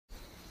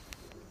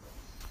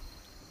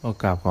โอ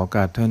กาสขอโอก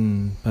าสท่าน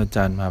พระอาจ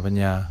ารย์มหาปัญ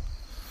ญา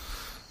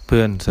เพื่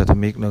อนสัท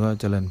มิกแล้วก็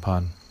เจริญพ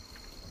ร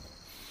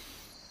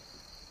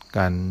ก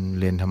าร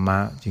เรียนธรรมะ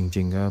จ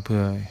ริงๆก็เพื่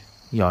อ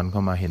ย้อนเข้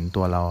ามาเห็น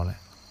ตัวเราแหละ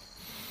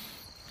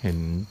เห็น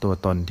ตัว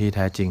ตนที่แ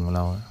ท้จริงของเ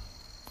รา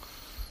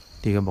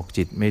ที่เขาบอก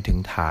จิตไม่ถึง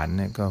ฐานเ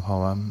นี่ยก็เพราะ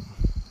ว่า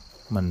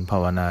มันภา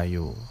วนาอ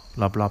ยู่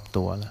รอบๆ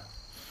ตัวแล้ว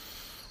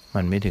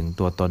มันไม่ถึง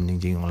ตัวตนจ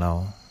ริงๆของเรา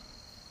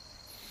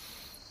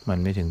มัน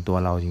ไม่ถึงตัว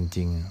เราจ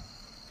ริงๆ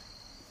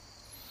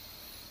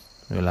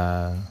เวลา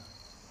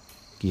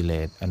กิเล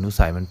สอนุ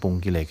สัยมันปรุง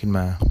กิเลสขึ้นม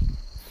า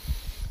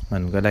มั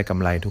นก็ได้ก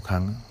ำไรทุกค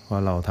รั้งเพรา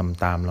ะเราท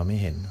ำตามเราไม่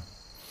เห็น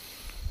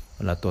เว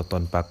ลาตัวต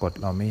นปรากฏ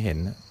เราไม่เห็น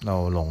เรา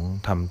หลง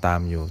ทำตาม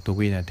อยู่ทุก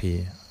วินาที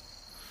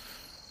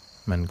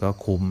มันก็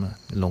คุ้ม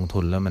ลงทุ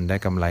นแล้วมันได้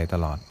กำไรต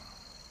ลอด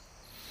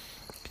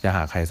จะห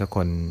าใครสักค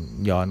น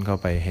ย้อนเข้า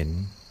ไปเห็น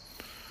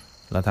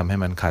แล้วทำให้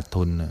มันขาด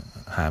ทุน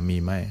หามี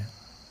ไหม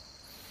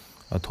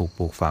เราถูกป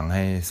ลูกฝังใ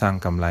ห้สร้าง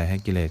กำไรให้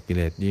กิเล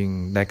สยิ่ง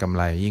ได้กำ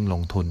ไรยิ่งล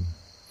งทุ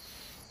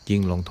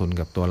น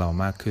กับตัวเรา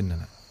มากขึ้นน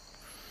ะ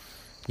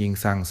ยิ่ง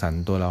สร้างสรร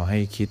ค์ตัวเราให้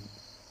คิด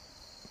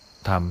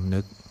ทำนึ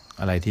ก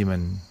อะไรที่มั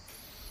น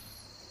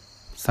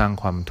สร้าง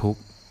ความทุก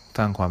ข์ส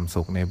ร้างความ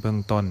สุขในเบื้อง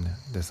ต้น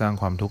แต่สร้าง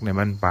ความทุกข์ใน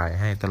บั้นปลาย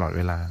ให้ตลอดเ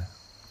วลา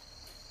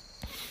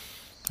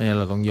เพราะฉะนั้น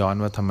เราต้องย้อน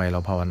ว่าทำไมเรา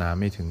ภาวนา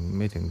ไ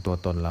ม่ถึงตัว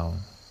ตนเรา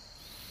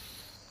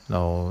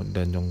เ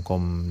ดินจงกร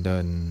มเดิ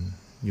น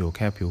อยู่แ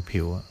ค่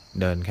ผิว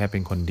เดินแค่เป็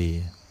นคนดี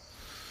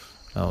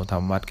เราท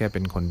ำวัดแค่เ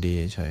ป็นคนดี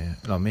เฉย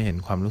เราไม่เห็น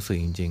ความรู้สึก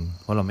จริง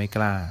ๆเพราะเราไม่ก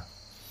ล้า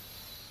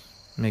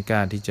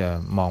ที่จะ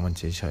มองมัน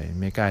เฉยๆ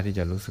ไม่กล้าที่จ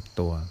ะรู้สึก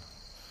ตัว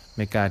ไ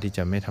ม่กล้าที่จ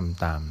ะไม่ท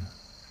ำตาม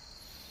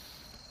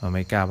เราไ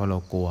ม่กล้าเพราะเรา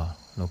กลั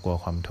ว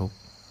ความทุกข์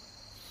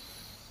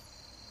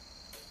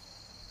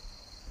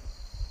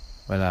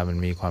เวลามัน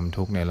มีความ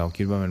ทุกข์เนี่ยเรา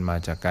คิดว่ามันมา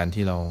จากการ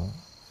ที่เรา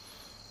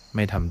ไ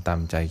ม่ทำตาม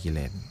ใจกิเล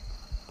ส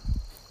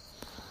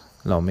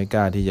เราไม่ก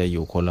ล้าที่จะอ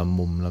ยู่คนละ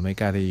มุมเราไม่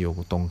กล้าที่จะอยู่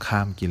ตรงข้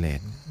ามกิเล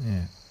สเนี่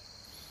ย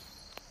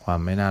ควา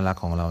มไม่น่ารัก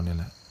ของเราเนี่ย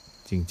แหละ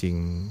จริง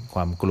ๆคว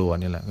ามกลัว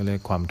นี่แหละก็เรีย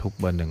กความทุกข์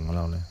เบอร์หนึ่งของเ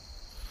ราเลย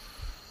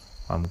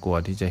ความกลัว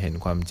ที่จะเห็น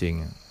ความจริง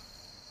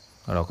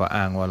เราก็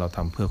อ้างว่าเราท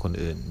ำเพื่อคน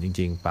อื่นจ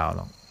ริงๆเปล่าห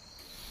รอก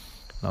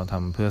เราท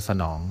ำเพื่อส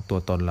นองตัว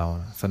ตนเรา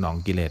สนอง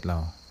กิเลสเ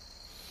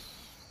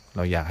ร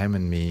าอยากให้มั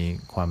นมี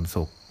ความ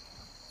สุข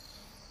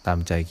ตาม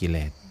ใจกิเล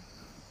ส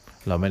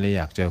เราไม่ได้อ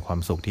ยากเจอความ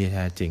สุขที่แ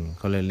ท้จริง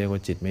ก็เลยเรียกว่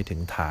าจิตไม่ถึง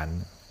ฐา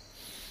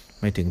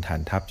น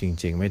ทัพจ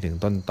ริงๆไม่ถึง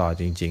ต้นตอ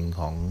จริง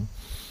ๆของ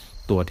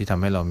ตัวที่ท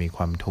ำให้เรามีค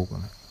วามทุกข์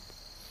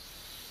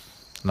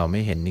เราไม่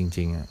เห็นจ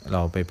ริงๆเร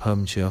าไปเพิ่ม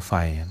เชื้อไฟ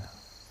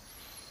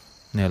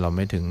เนี่ยเราไ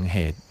ม่ถึงเห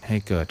ตุให้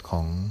เกิดขอ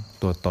ง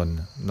ตัวตน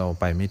เรา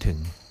ไปไม่ถึง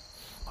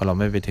พอเรา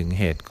ไม่ไปถึง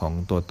เหตุของ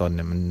ตัวตนเ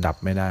นี่ยมันดับ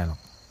ไม่ได้หรอก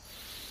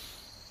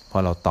พอ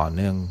เราต่อเ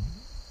นื่อง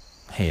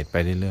เหตุไป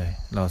เรื่อย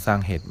ๆเราสร้าง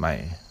เหตุใหม่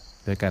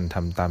ด้วยการท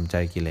ำตามใจ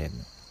กิเลส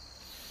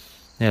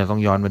เนี่ยเราต้อ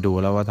งย้อนมาดู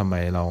แล้วว่าทำไม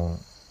เรา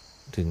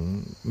ถึง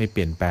ไม่เป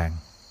ลี่ยนแปลง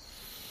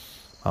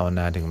ภาวน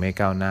าถึงไม่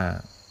ก้าวหน้า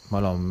เพรา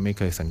ะเราไม่เ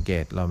คยสังเก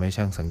ตเราไม่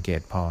ช่างสังเก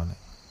ตพอ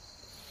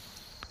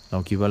เรา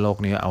คิดว่าโลก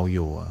นี้เอาอ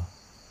ยู่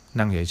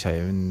นั่งเฉย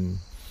ๆมัน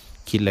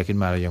คิดอะไรขึ้น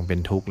มาเรายังเป็น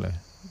ทุกข์เลย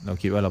เรา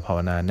คิดว่าเราภาว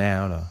นาแน่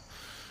แล้วเหรอ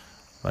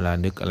เวลา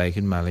นึกอะไร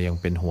ขึ้นมาเรายัง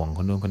เป็นห่วงค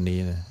นนู้นคนนี้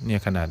เลยเนี่ย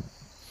ขนาด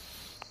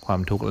ความ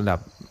ทุกข์ระ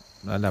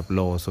ดับโล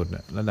สุด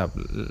ระดับ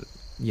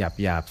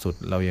หยาบสุด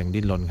เรายัง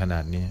ดิ้นรนขนา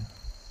ดนี้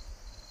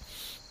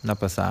นับ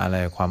ภาษาอะไร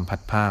ความพั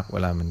ดภาคเว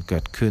ลามันเกิ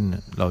ดขึ้น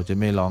เราจะ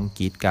ไม่ร้องก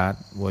รีดกราร์ด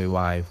โวยว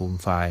ายฟูม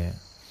ไฟ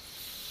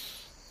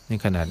นี่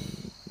ขนาด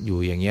อยู่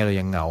อย่างเงี้ยเรา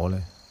ยังเหงาเล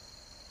ย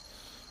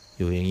อ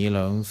ยู่อย่างนี้เร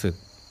ารู้สึก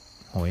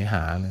โหยห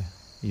าเลย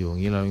อยู่อย่า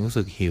งนี้เรารู้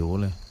สึกหิว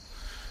เลย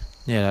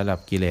เนี่ยระดับ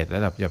กิเลสร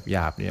ะดับหย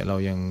าบเนี่ยเรา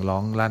ยังร้อ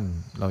งลั่น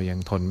เรายัง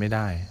ทนไม่ไ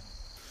ด้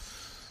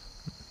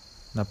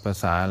นับภา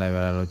ษาอะไรเว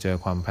ลาเราเจอ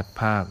ความพัด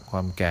ภาคคว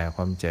ามแก่ค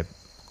วามเจ็บ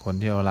คน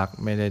ที่เรารัก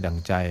ไม่ได้ดั่ง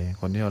ใจ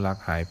คนที่เรารัก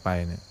หายไป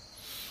เนี่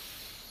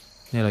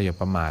ยเราอย่า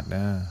ประมาทน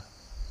ะ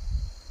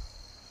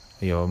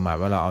อย่าประมาท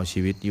ว่าเราเอา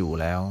ชีวิตอยู่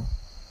แล้ว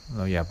เ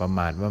ราอย่าประม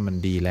าทว่ามัน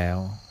ดีแล้ว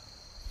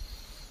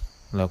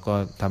เราก็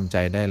ทำใจ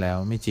ได้แล้ว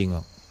ไม่จริงหร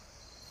อก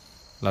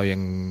เรายั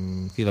ง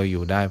ที่เราอ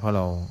ยู่ได้เพราะเ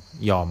รา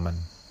ยอม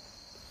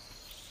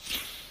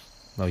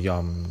เรายอ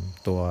ม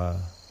ตัว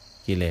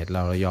กิเลสเร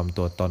ายอม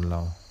ตัวตนเร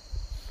า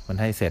มัน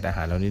ให้เศษอาห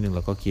ารเรานิดนึงเร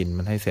าก็กิน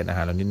มันให้เศษอาห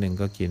ารเรานิดนึง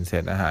ก็กินเศ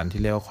ษอาหาร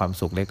ที่เรียกว่าความ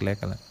สุขเล็กๆ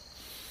กันละ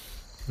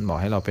มันบอก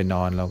ให้เราไปน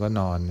อนเราก็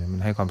นอนมั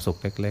นให้ความสุข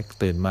เล็ก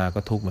ๆตื่นมาก็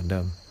ทุกข์เหมือนเดิ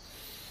ม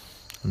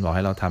มันบอกใ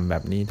ห้เราทำแบ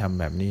บนี้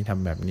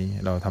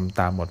เราทำ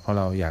ตามหมดเพราะ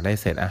เราอยากได้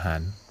เศษอาหา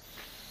ร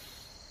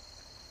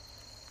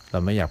เรา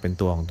ไม่อยากเป็น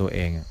ตัวของตัวเอ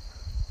ง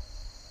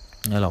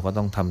แล้วเราก็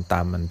ต้องทำต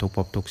ามมันทุกภ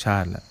พทุกชา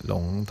ติแหละหล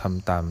งท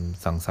ำตาม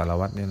สังสาร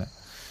วัฏนี่แหละ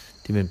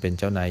ที่มันเป็น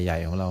เจ้านายใหญ่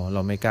ของเร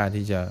าไม่กล้า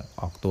ที่จะ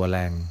ออกตัวแร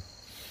ง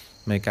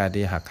ไม่กล้า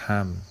ที่หักห้า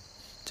ม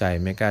ใจ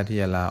ไม่กล้าที่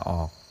จะลาอ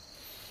อก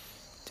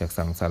จาก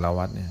สังสาร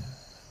วัฏเนี่ย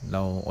เร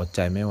าอดใจ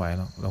ไม่ไหว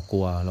หรอกเราก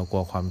ลั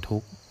วความทุ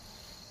กข์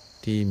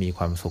ที่มีค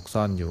วามสุข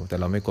ซ่อนอยู่แต่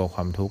เราไม่กลัวค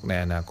วามทุกข์ใน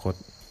อนาคต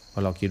เพรา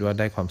ะเราคิดว่า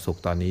ได้ความสุข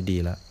ตอนนี้ดี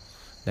แล้ว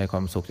ได้คว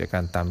ามสุขจากก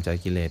ารตามใจ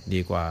กิเลส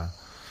ดีกว่า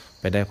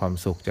ไปได้ความ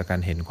สุขจากกา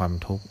รเห็นความ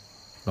ทุกข์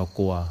เราก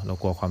ลั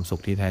วความสุ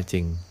ขที่แท้จริ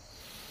ง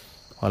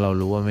เพราะเรา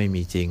รู้ว่าไม่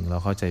มีจริงเรา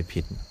เข้าใจ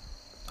ผิด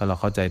ถ้าเรา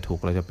เข้าใจถูก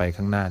เราจะไป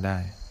ข้างหน้าได้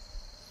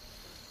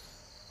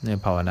เนี่ย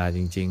ภาวนาจ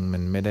ริงๆมั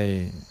นไม่ได้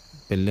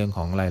เป็นเรื่องข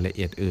องรายละเ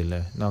อียดอื่นเล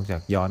ยนอกจา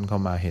กย้อนเข้า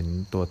มาเห็น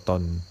ตัวต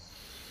น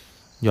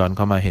ย้อนเ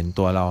ข้ามาเห็น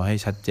ตัวเราให้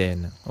ชัดเจน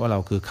ว่าเรา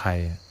คือใคร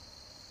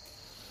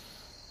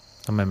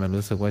ทำไมมัน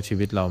รู้สึกว่าชี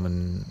วิตเรา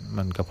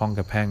มันกระพ้องก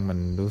ระแพ่งมัน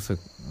รู้สึก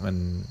มัน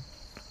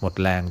หมด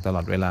แรงตล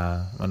อดเวลา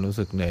มันรู้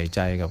สึกเหนื่อยใจ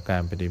กับกา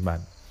รปฏิบั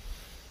ติ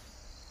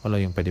เพราะเรา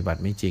ยังปฏิบัติ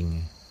ไม่จริง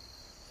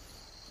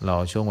เรา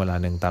ช่วงเวลา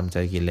หนึ่งตามใจ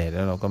กิเลสแ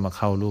ล้วเราก็มาเ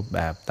ข้ารูปแบ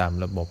บตาม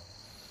ระบบ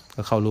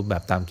ก็เข้ารูปแบ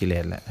บตามกิเล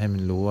สแหละให้มั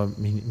นรู้ว่า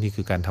นี่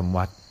คือการทำ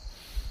วัด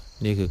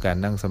นี่คือการ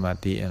นั่งสมา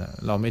ธิ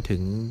เราไม่ถึ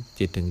ง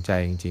จิตถึงใจ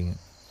จริง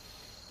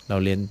ๆเรา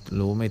เรียน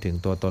รู้ไม่ถึง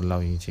ตัวตนเรา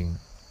จริง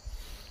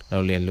ๆเรา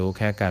เรียนรู้แ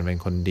ค่การเป็น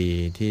คนดี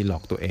ที่หลอ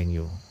กตัวเองอ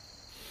ยู่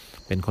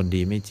เป็นคน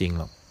ดีไม่จริง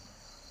หรอก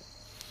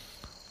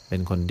เป็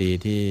นคนดี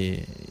ที่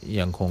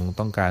ยังคง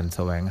ต้องการแส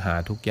วงหา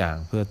ทุกอย่าง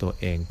เพื่อตัว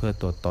เองเพื่อ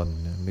ตัวตน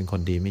เป็นค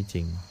นดีไม่จ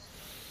ริง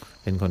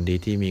เป็นคนดี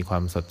ที่มีควา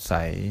มสดใส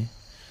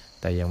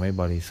แต่ยังไม่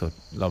บริสุทธิ์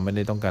เราไม่ไ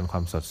ด้ต้องการคว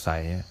ามสดใส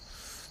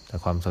แต่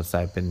ความสดใส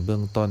เป็นเบื้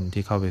องต้น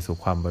ที่เข้าไปสู่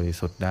ความบริ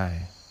สุทธิ์ได้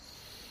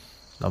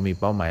เรามี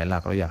เป้าหมายหลั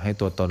กเราอยากให้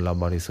ตัวตนเรา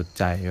บริสุทธิ์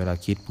ใจเวลา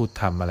คิดพูด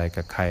ทำอะไร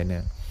กับใครเนี่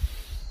ย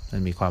มั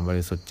นมีความบ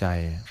ริสุทธิ์ใจ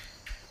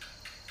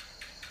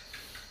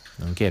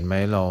สังเกตไหม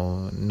เรา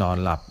นอน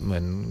หลับเหมื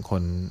อนค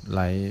นไ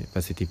ร้ปร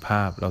ะสิทธิภ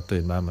าพเรา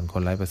ตื่นมาเหมือนค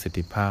นไร้ประสิท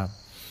ธิภาพ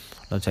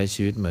เราใช้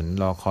ชีวิตเหมือน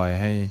รอคอย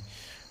ให้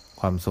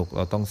ความสุขเ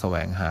ราต้องแสว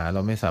งหาเร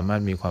าไม่สามาร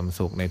ถมีความ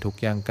สุขในทุก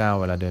ย่างก้าว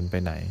เวลาเดินไป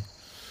ไหน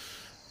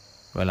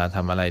เวลาท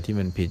ำอะไรที่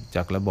มันผิดจ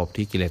ากระบบ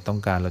ที่กิเลสต้อ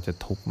งการเราจะ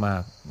ทุกข์มา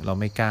กเรา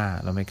ไม่กล้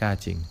า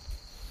จริง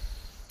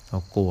เรา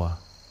กลัว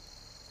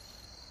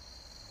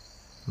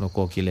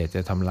กิเลสจ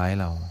ะทำร้าย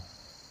เรา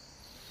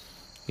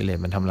กิเลส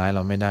มันทำร้ายเร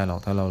าไม่ได้หรอก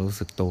ถ้าเรารู้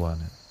สึกตัว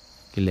นะ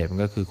กิเลสมัน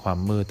ก็คือความ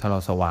มืดถ้าเรา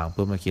สว่างเ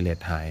พื่อมากิเลส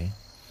หาย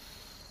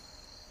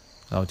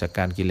เราจัดก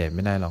ารกิเลสไ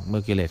ม่ได้หรอกเมื่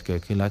อกิเลสเกิ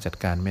ดขึ้นแล้วจัด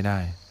การไม่ได้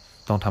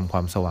ต้องทำคว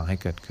ามสว่างให้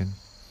เกิดขึ้น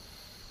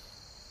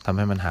ทำใ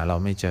ห้มันหาเรา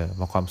ไม่เจอพ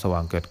อความสว่า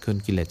งเกิดขึ้น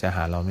กิเลสจะห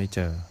าเราไม่เจ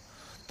อ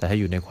แต่ถ้า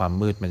อยู่ในความ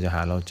มืดมันจะห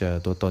าเราเจอ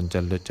ตัวตนจะ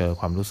เจอ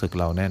ความรู้สึก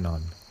เราแน่นอ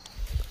น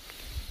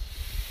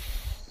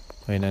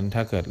เพราะฉะนั้นถ้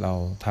าเกิดเรา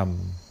ท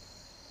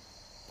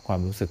ำความ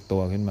รู้สึกตั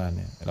วขึ้นมาเ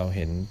นี่ยเราเ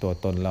ห็นตัว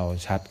ตนเรา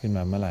ชัดขึ้นม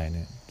าเมื่อไหร่เ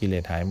นี่ยกิเล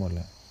สหายหมดแ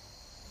ล้ว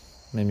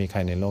ไม่มีใคร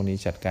ในโลกนี้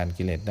จัดการ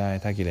กิเลสได้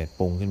ถ้ากิเลส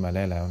ปรุงขึ้นมาไ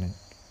ด้แล้วเนี่ย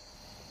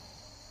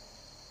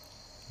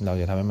เรา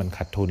จะทำให้มันข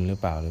าดทุนหรือ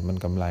เปล่าหรือมัน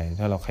กำไร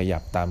ถ้าเราขยั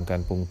บตามกา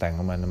รปรุงแต่งข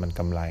องมัน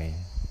กำไร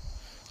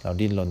เรา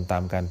ดิ้นรนตา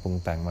มการปรุง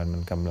แต่งมั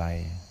นกำไร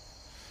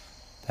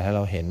แต่ถ้าเร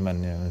าเห็นมัน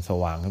เนี่ยมันส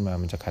ว่างขึ้นมา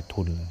มันจะขาด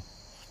ทุนเลย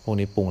พวก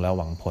นี้ปรุงแล้ว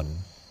หวังผล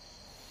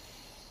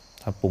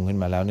ถ้าปรุงขึ้น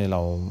มาแล้วเนี่ยเร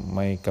าไ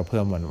ม่กระเพื่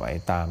อมหวั่นไหว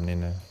ตามเนี่ย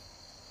นะ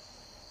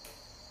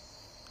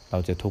เรา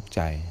จะทุกข์ใ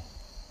จ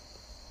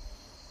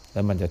แ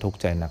ล้วมันจะทุกข์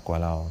ใจหนักกว่า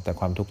เราแต่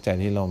ความทุกข์ใจ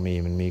ที่เรามี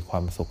มันมีควา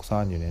มสุขซ่อ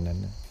นอยู่ในนั้น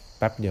แ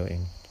ป๊บเดียวเอ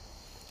ง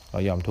เรา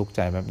ยอมทุกข์ใจ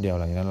แป๊บเดียว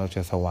หลังจากนั้นเราจ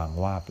ะสว่าง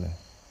วาบเลย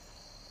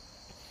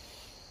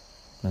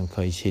มันเค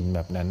ยชินแบ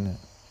บนั้น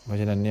เพราะ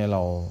ฉะนั้นเนี่ยเร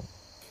า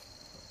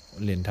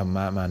เรียนธรรม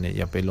ะมาเนี่ยอ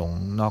ย่าไปหลง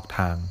นอกท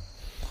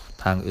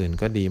างอื่น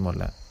ก็ดีหมด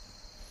แหละ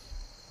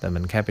แต่มั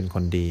นแค่เป็นค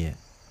นดี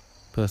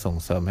เพื่อส่ง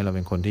เสริมให้เราเ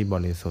ป็นคนที่บ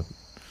ริสุทธิ์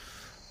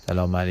แต่เ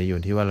รามาในอยู่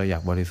ที่ว่าเราอยา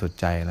กบริสุทธิ์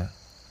ใจแล้ว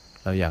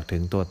เราอยากถึ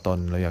งตัวตน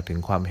เราอยากถึง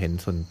ความเห็น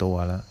ส่วนตัว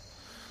แล้ว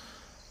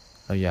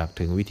เราอยาก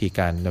ถึงวิธีก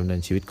ารดำเนิ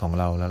นชีวิตของ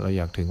เราแล้วเราอ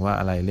ยากถึงว่า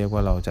อะไรเรียกว่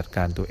าเราจัดก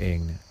ารตัวเอง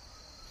เนี่ย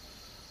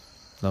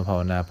เราภาว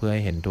นาเพื่อใ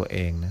ห้เห็นตัวเอ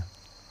งนะ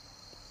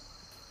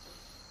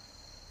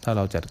ถ้าเ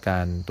ราจัดกา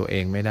รตัวเอ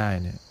งไม่ได้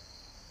เนี่ย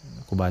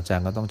ครูบาอาจาร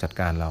ย์ก็ต้องจัด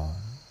การเรา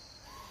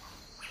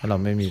ถ้าเรา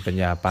ไม่มีปัญ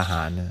ญาปาห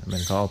าญเนี่ยมั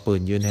นเขาเอาปื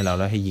นยื่นให้เรา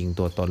แล้วให้ยิง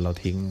ตัวตนเรา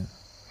ทิ้ง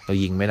เรา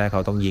ยิงไม่ได้เข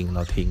าต้องยิงเร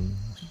าทิ้ง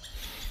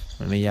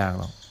มันไม่ยาก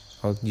หรอกเ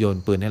ขาโยน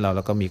ปืนให้เราแ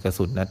ล้วก็มีกระ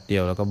สุนนัดเดี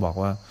ยวแล้วก็บอก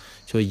ว่า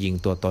ช่วยยิง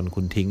ตัวตน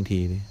คุณทิ้งที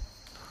ดิ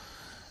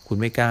คุณ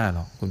ไม่กล้าหร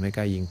อกคุณไม่ก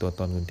ล้ายิงตัว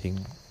ตนคุณทิ้ง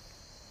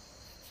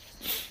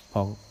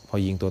พอ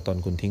ยิงตัวตน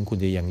คุณทิ้งคุณ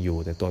จะยังอยู่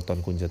แต่ตัวตน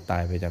คุณจะตา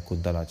ยไปจากคุณ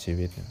ตลอดชี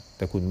วิตแ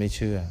ต่คุณไม่เ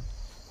ชื่อ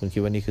คุณคิ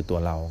ดว่านี่คือตัว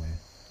เราไง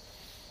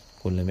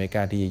คุณเลยไม่ก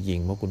ล้าที่จะยิง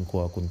เพราะคุณกลั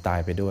วคุณตาย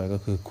ไปด้วยก็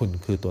คือคุณ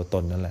คือตัวต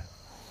นนั่นแหละ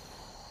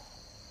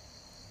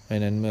เพราะฉ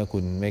ะนั้นเมื่อคุ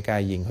ณไม่กล้า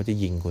ยิงเขาจะ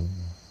ยิงคุณ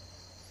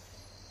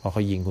พอเข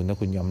ายิงคุณถ้า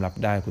คุณยอมรับ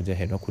ได้คุณจะ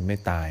เห็นว่าคุณไม่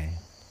ตาย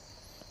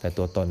แต่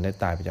ตัวตนได้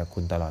ตายไปจากคุ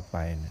ณตลอดไป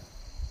เนี่ย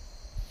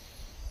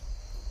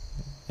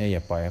อย่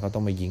าปล่อยให้เขาต้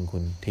องมายิงคุ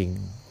ณทิ้ง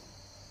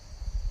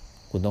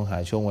คุณต้องหา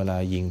ช่วงเวลา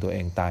ยิงตัวเอ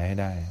งตายให้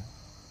ได้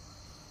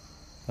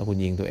ถ้าคุณ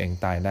ยิงตัวเอง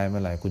ตายได้เมื่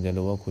อไหร่คุณจะ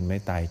รู้ว่าคุณไม่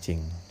ตายจริง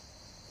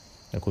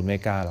แต่คุณไม่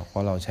กล้าหรอกเพรา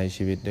ะเราใช้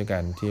ชีวิตด้วยกั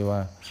นที่ว่า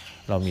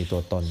เรามีตั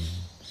วตน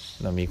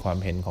เรามีความ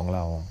เห็นของเร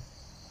า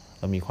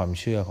เรามีความ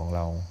เชื่อของเ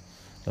รา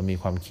เรามี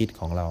ความคิด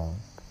ของเรา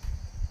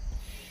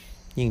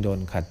ยิ่งโดน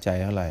ขัดใจ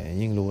เท่าไหร่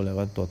ยิ่งรู้เลย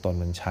ว่าตัวตน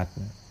มันชัด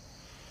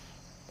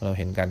เราเ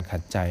ห็นการขั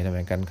ดใจทำไม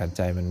การขัดใ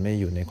จมันไม่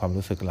อยู่ในความ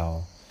รู้สึกเรา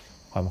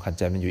ความขัด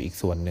ใจมันอยู่อีก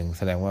ส่วนหนึ่งแ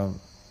สดงว่า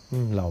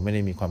เราไม่ไ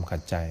ด้มีความขั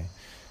ดใจ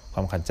คว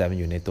ามขัดใจมัน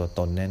อยู่ในตัวต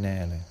นแน่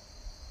ๆเลย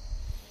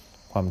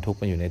ความทุกข์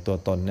มันอยู่ในตัว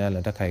ตนเนี่ยแล้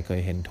วถ้าใครเคย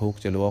เห็นทุกข์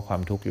จะรู้ว่าควา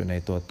มทุกข์อยู่ใน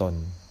ตัวตน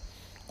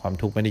ความ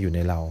ทุกข์ไม่ได้อยู่ใน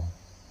เรา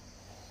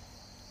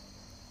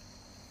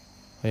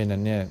เพราะฉะนั้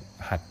นเนี่ย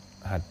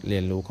หัดเรี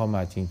ยนรู้เข้าม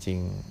าจริง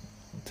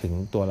ๆถึง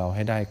ตัวเราใ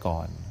ห้ได้ก่อ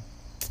น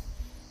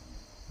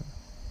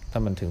ถ้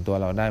ามันถึงตัว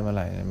เราได้เมื่อไ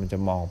หร่มันจะ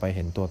มองไปเ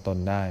ห็นตัวตน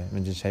ได้มั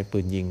นจะใช้ปื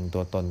นยิงตั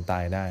วตนตา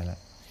ยได้แล้ว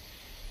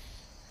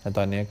แต่ต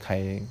อนนี้ใค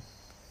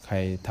ร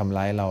ทำ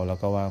ร้ายเราแล้ว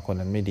ก็ว่าคน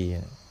นั้นไม่ดี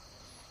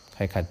ใค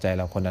รขัดใจเ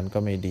ราคนนั้นก็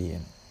ไม่ดี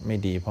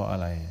เพราะอะ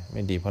ไรไ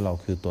ม่ดีเพราะเรา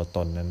คือตัวต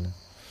นนั้น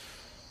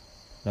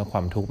แล้วคว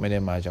ามทุกข์ไม่ได้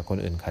มาจากคน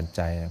อื่นขัดใ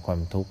จความ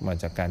ทุกข์มา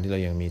จากการที่เรา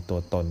ยังมีตัว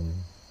ตน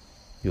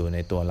อยู่ใน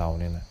ตัวเรา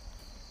เนี่ยแหละ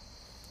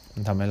มั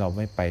นทำให้เราไ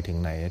ม่ไปถึง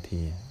ไหนสัก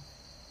ที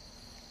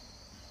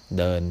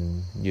เดิน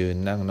ยืน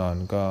นั่งนอน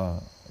ก็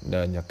เ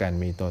ดินจากการ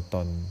มีตัวต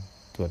น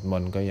สวดม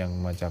นต์ก็ยัง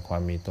มาจากควา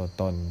มมีตัว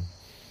ตน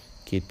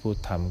คิดพูด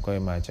ทำก็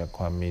มาจากค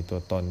วามมีตัว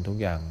ตนทุก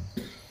อย่าง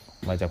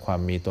มาจากความ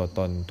มีตัวต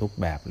นทุก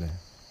แบบเลย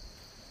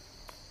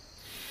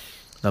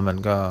แล้วมัน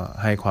ก็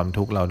ให้ความ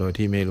ทุกข์เราโดย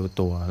ที่ไม่รู้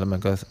ตัวแล้วมัน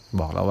ก็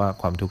บอกเราว่า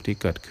ความทุกข์ที่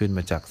เกิดขึ้นม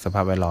าจากสภ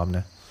าพแวดล้อมน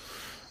ะ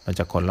มาจ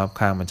ากคนรอบ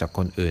ข้างมาจากค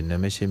นอื่นนะ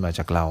ไม่ใช่มาจ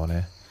ากเราน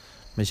ะ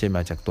ไม่ใช่ม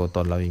าจากตัวต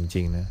นเราจ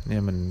ริงๆนะเนี่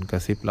ยมันกระ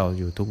ซิบเรา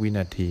อยู่ทุกวิน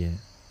าที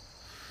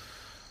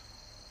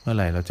เมื่อไ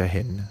หร่เราจะเ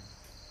ห็น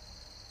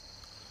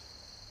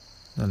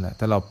นั่นแหละ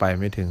ถ้าเราไป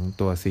ไม่ถึง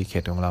ตัวซีเคร็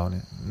ตของเราเ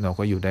นี่ยเรา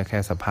ก็อยู่ได้แค่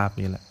สภาพ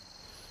นี้แหละ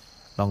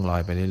ล่องลอ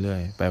ยไปเรื่อ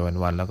ยๆไป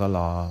วันๆแล้วก็ร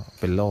อ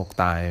เป็นโรค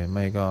ตายไ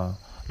ม่ก็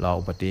รอ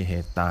อุบัติเห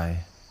ตุตาย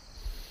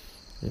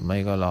หรือไม่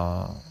ก็รอ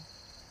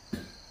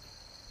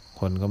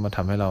คนก็มาท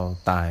ำให้เรา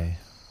ตาย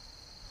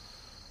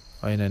เพ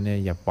ราะฉะนั้นเนี่ย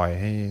อย่าปล่อย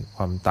ให้ค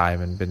วามตาย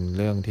มันเป็นเ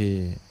รื่องที่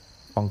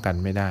ป้องกัน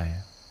ไม่ได้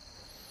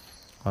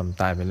ความ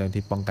ตายเป็นเรื่อง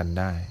ที่ป้องกัน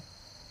ได้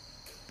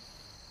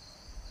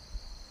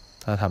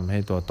ถ้าทำให้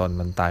ตัวตน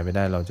มันตายไปไ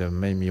ด้เราจะ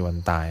ไม่มีวัน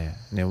ตาย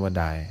never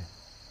die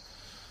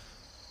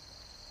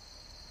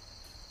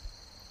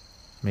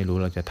ไม่รู้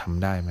เราจะท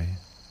ำได้ไหม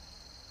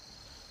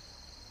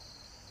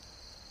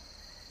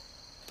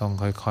ต้อง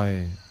ค่อย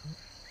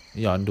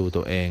ๆย้อนดู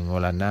ตัวเองเว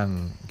ลานั่ง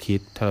คิ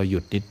ดถ้าเราหยุ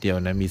ดนิดเดียว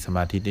นะมีสม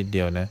าธินิดเ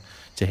ดียวนะ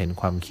จะเห็น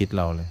ความคิด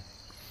เราเลย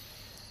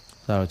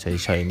ถ้าเราเ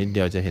ฉยๆนิดเ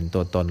ดียวจะเห็นตั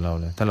วตนเรา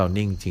เลยถ้าเรา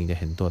นิ่งจริงจะ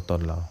เห็นตัวต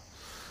นเรา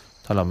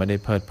ถ้าเราไม่ได้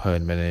เพลิดเพลิน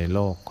ไปในโล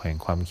กแห่ง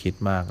ความคิด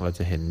มากเราจ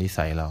ะเห็นนิ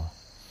สัยเรา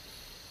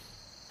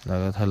แล้ว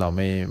ก็ถ้าเราไ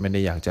ม่ได้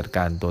อยากจัดก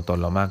ารตัวตน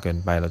เรามากเกิน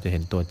ไปเราจะเห็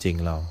นตัวจริง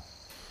เรา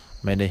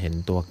ไม่ได้เห็น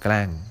ตัวแก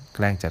ล้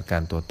งจัดกา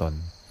รตัวตน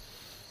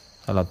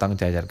ถ้าเราตั้ง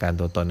ใจจัดการ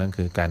ตัวตนนั่น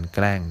คือการแก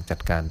ล้งจัด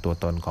การตัว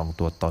ตนของ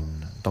ตัวตน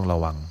ต้องระ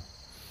วัง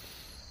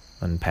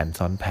มันแผน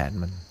ซ้อนแผน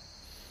มัน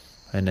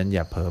เพราะฉะนั้นอ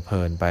ย่าเผลอเพ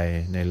ลินไป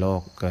ในโล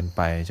กเกินไ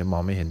ปจะมอ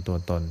งไม่เห็นตัว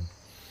ตน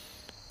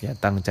อย่า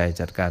ตั้งใจ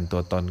จัดการตั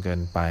วตนเกิ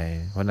นไป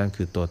เพราะนั่น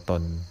คือตัวต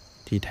น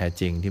ที่แท้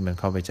จริงที่มัน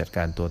เข้าไปจัดก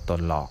ารตัวต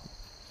นหลอก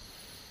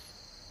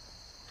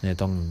เนี่ย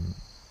ต้อง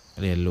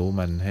เรียนรู้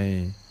มัน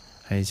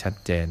ให้ชัด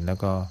เจนแล้ว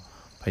ก็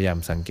พยายาม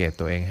สังเกต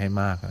ตัวเองให้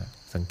มาก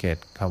สังเกต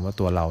คำว่า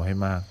ตัวเราให้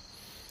มาก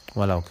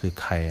ว่าเราคือ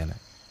ใครอะไร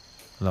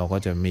เราก็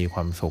จะมีคว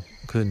ามสุข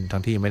ขึ้นทั้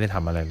งที่ไม่ได้ท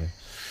ำอะไรเลย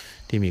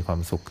ที่มีความ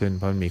สุขขึ้นเ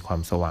พราะมีควา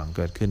มสว่างเ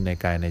กิดขึ้นใน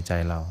กายในใจ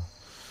เรา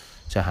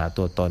จะหา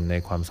ตัวตนใน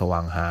ความสว่า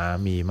งหา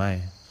มีไม่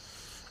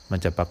มัน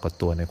จะปรากฏ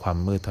ตัวในความ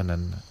มืดเท่านั้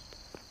น